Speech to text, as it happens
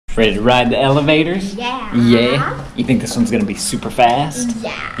Ready to ride the elevators? Yeah. Yeah? You think this one's gonna be super fast?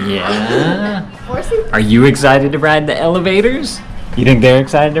 Yeah. Yeah? Are you excited to ride the elevators? You think they're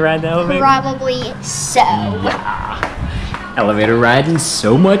excited to ride the elevators? Probably so. Yeah. Elevator riding's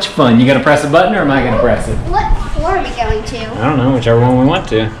so much fun. You gonna press a button or am I gonna press it? What floor are we going to? I don't know, whichever one we want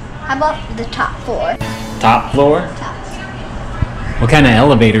to. How about the top floor? Top floor? Top. What kind of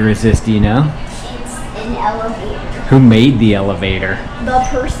elevator is this, do you know? It's an elevator. Who made the elevator? The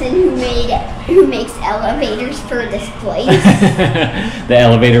person who makes elevators for this place. The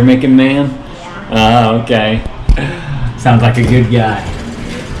elevator making man? Yeah. Oh, okay. Sounds like a good guy.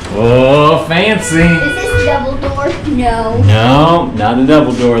 Oh, fancy. Is this double door? No. No, not a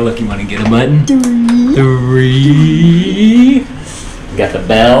double door. Look, you want to get a button? Three. Got the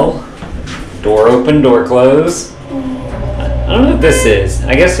bell. Door open, door close. I don't know what this is.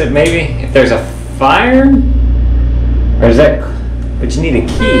 I guess it maybe if there's a fire, or is that? But you need a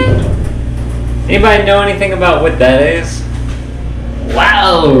key. Anybody know anything about what that is?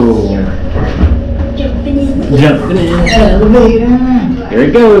 Wow! Jumping in the elevator. Here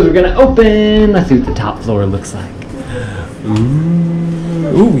it goes. We're gonna open. Let's see what the top floor looks like.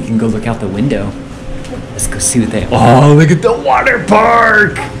 Ooh, we can go look out the window. Let's go see what they. Oh, look at the water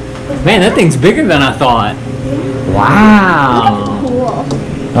park! Man, that thing's bigger than I thought. Wow.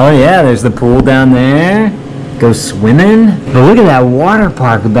 Oh yeah, there's the pool down there. Go swimming. But look at that water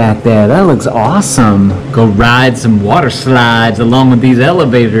park back there. That looks awesome. Go ride some water slides along with these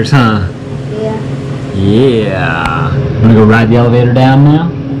elevators, huh? Yeah. Yeah. Wanna go ride the elevator down now?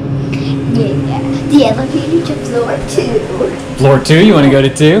 Yeah. The elevator to floor 2. Floor 2? You wanna go to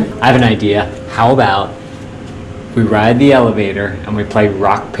 2? I have an idea. How about we ride the elevator and we play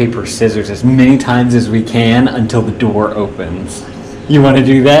rock, paper, scissors as many times as we can until the door opens. You want to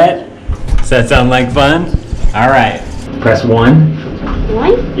do that? Does that sound like fun? All right. Press 1.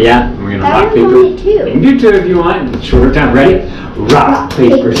 1? Yeah. We're gonna I rock, paper. only wanted 2. You can do 2 if you want. Shorter time. Ready? Rock,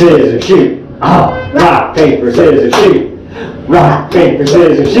 paper, scissors, shoot. Oh, rock, paper, scissors, shoot. Rock, paper,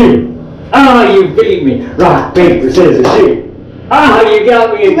 scissors, shoot. Oh, you beat me. Rock, paper, scissors, shoot. Oh, you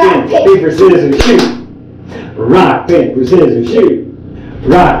got me again. Paper, scissors, shoot. Rock, paper, scissors, shoot.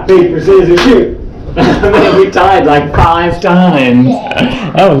 Rock, paper, scissors, shoot. Man, we tied like 5 times.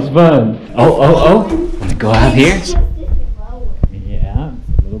 That was fun. Oh. Want to go out here? Yeah,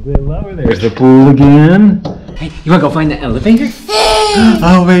 a little bit lower. There's the pool again. Hey, you want to go find the elevator?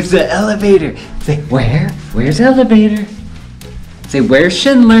 Oh, where's the elevator? Say, where? Where's the elevator? Say, where's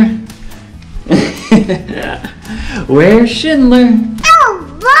Schindler? Where's Schindler?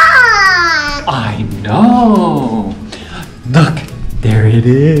 I know. Look, there it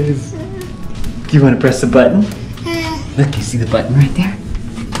is. Do you want to press the button? Look, you see the button right there?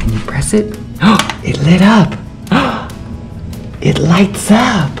 Can you press it? Oh, it lit up. It lights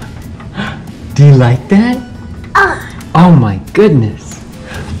up. Do you like that? Oh my goodness.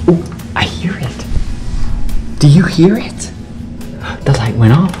 Oh, I hear it. Do you hear it? The light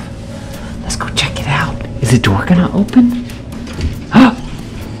went off. Let's go check it out. Is the door gonna open?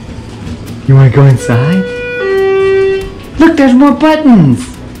 You want to go inside? Look, there's more buttons.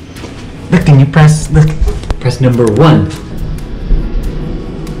 Look, can you press number 1.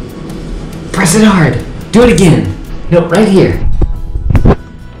 Press it hard. Do it again. No, right here.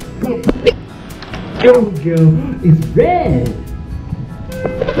 There we go. It's red.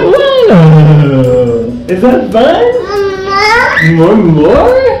 Whoa. Is that fun?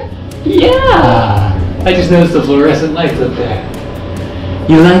 More? Yeah. I just noticed the fluorescent lights up there.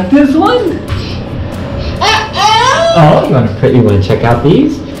 You like this one? Oh, you want to check out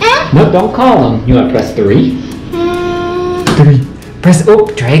these? No, don't call them. You want to press 3? 3. Press,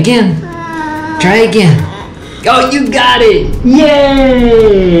 try again. Try again. Oh, you got it.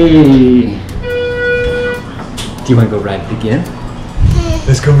 Yay. Do you want to go ride it again?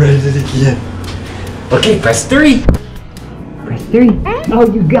 Let's go ride it again. Okay, press 3. Press 3. Oh,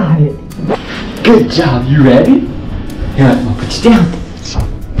 you got it. Good job. You ready? Here, I'll put you down.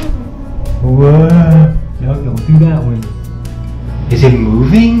 Whoa. No, don't do that one. Is it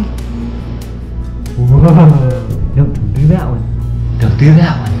moving? Whoa. No, don't do that one. Don't do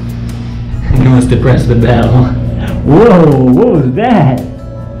that one. He wants to press the bell. Whoa, what was that?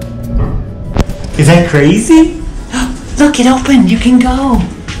 Is that crazy? Look, it opened. You can go.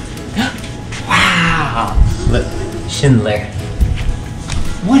 Wow. Look, Schindler.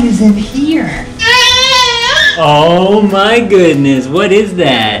 What is in here? Oh my goodness, what is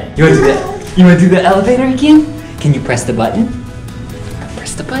that? You want to do the elevator again? Can you press the button?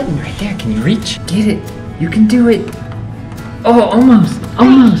 Press the button right there. Can you reach? Get it. You can do it. Oh, almost.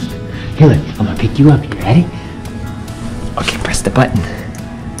 Here, look. I'm going to pick you up. You ready? Okay, press the button.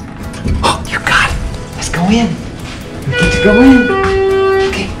 Oh, you got it. Let's go in. Let's go in.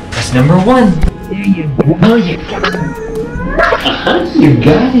 Okay, that's number 1. There you go. Oh, you got it. You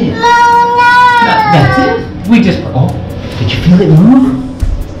got it. That's it. We just. Oh, did you feel it move?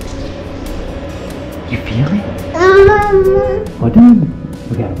 You feel it? Hold on.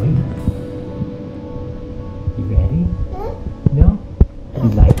 We gotta wait. You ready? No? You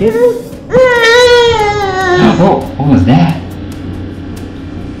like it? Oh, what was that?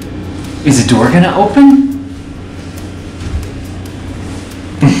 Is the door gonna open?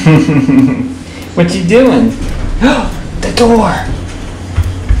 What you doing? The door!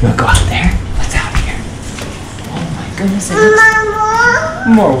 You wanna go out there? What's out here? Oh my goodness, it looks...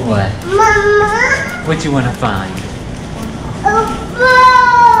 Mama! More what? Mama! What you wanna find? A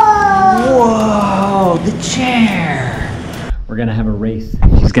ball! Whoa, the chair! We're gonna have a race.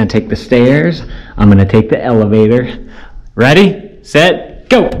 She's gonna take the stairs. I'm gonna take the elevator. Ready, set,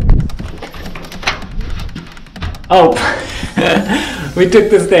 go! Oh, we took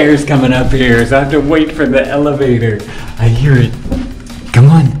the stairs coming up here, so I have to wait for the elevator. I hear it. Come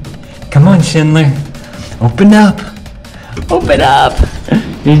on, Schindler. Open up. Open up.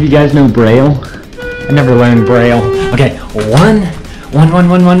 Any of you guys know Braille? I never learned Braille. Okay, 1, 1, 1,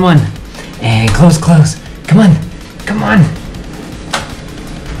 1, 1, 1. And close. Come on.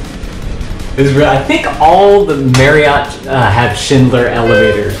 This is real. I think all the Marriott have Schindler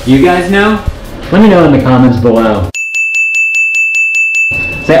elevators. You guys know? Let me know in the comments below.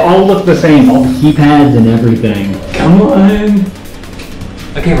 They all look the same, all the keypads and everything. Come on.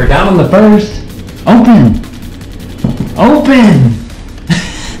 Okay, we're down on the first. Open.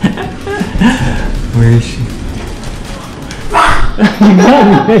 Where is she?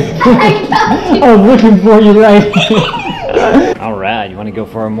 I was looking for you right. All right, you want to go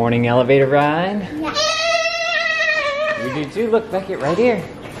for a morning elevator ride? Yeah. We do too. Look, Beckett, right here.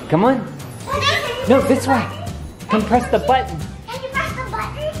 Come on. No, this way. Come press the button. Can you press the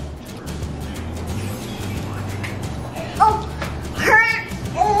button? Oh,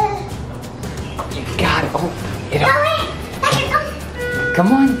 you got it. Oh,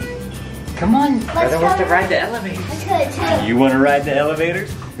 Come on. Brother wants to ride the elevator. Let's go 2. You want to ride the elevator?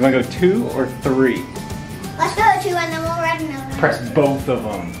 You want to go 2 or 3? Let's go 2 and then we'll ride another. Press both of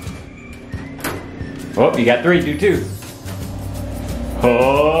them. Oh, you got 3. Do 2.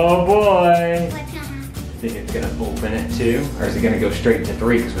 Oh boy. What's gonna happen? Think it's gonna open at 2, or is it gonna go straight to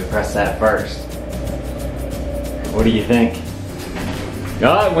 3 because we pressed that first? What do you think?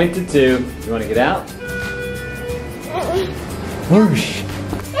 Oh, it went to 2. You want to get out? Whoosh.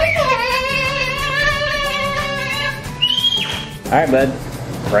 All right, bud.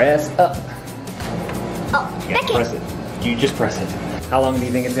 Press up. Oh, Yeah, press it. You just press it. How long do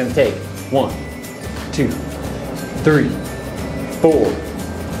you think it's gonna take? 1, 2, 3, 4,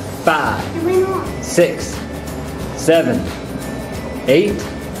 5, 6, 7, 8,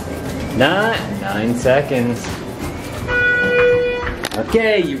 9 seconds.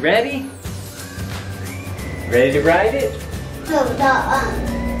 Okay, you ready? Ready to ride it? So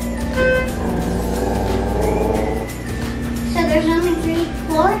there's only 3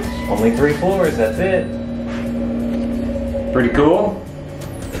 floors? Only 3 floors, that's it. Pretty cool.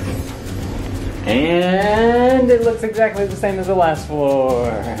 And it looks exactly the same as the last floor.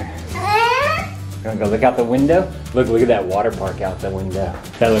 Gonna go look out the window? Look at that water park out the window.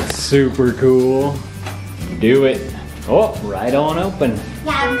 That looks super cool. Do it. Oh, right on open.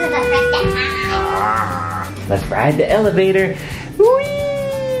 Yeah, because I pressed it. Let's ride the elevator. Whee!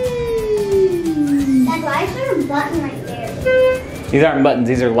 Dad, why is there a button right there? These aren't buttons,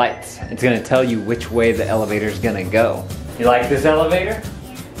 these are lights. It's gonna tell you which way the elevator's gonna go. You like this elevator?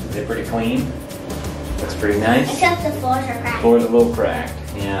 Is it pretty clean? Looks pretty nice. Except the floors are cracked. Floor's a little cracked,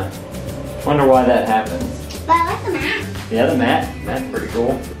 yeah. Wonder why that happens. But I like the mat. Yeah, the mat's pretty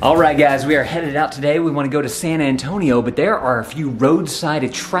cool. All right, guys, we are headed out today. We want to go to San Antonio, but there are a few roadside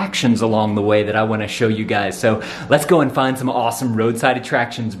attractions along the way that I want to show you guys. So let's go and find some awesome roadside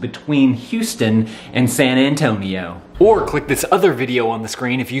attractions between Houston and San Antonio. Or click this other video on the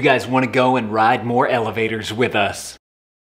screen if you guys want to go and ride more elevators with us.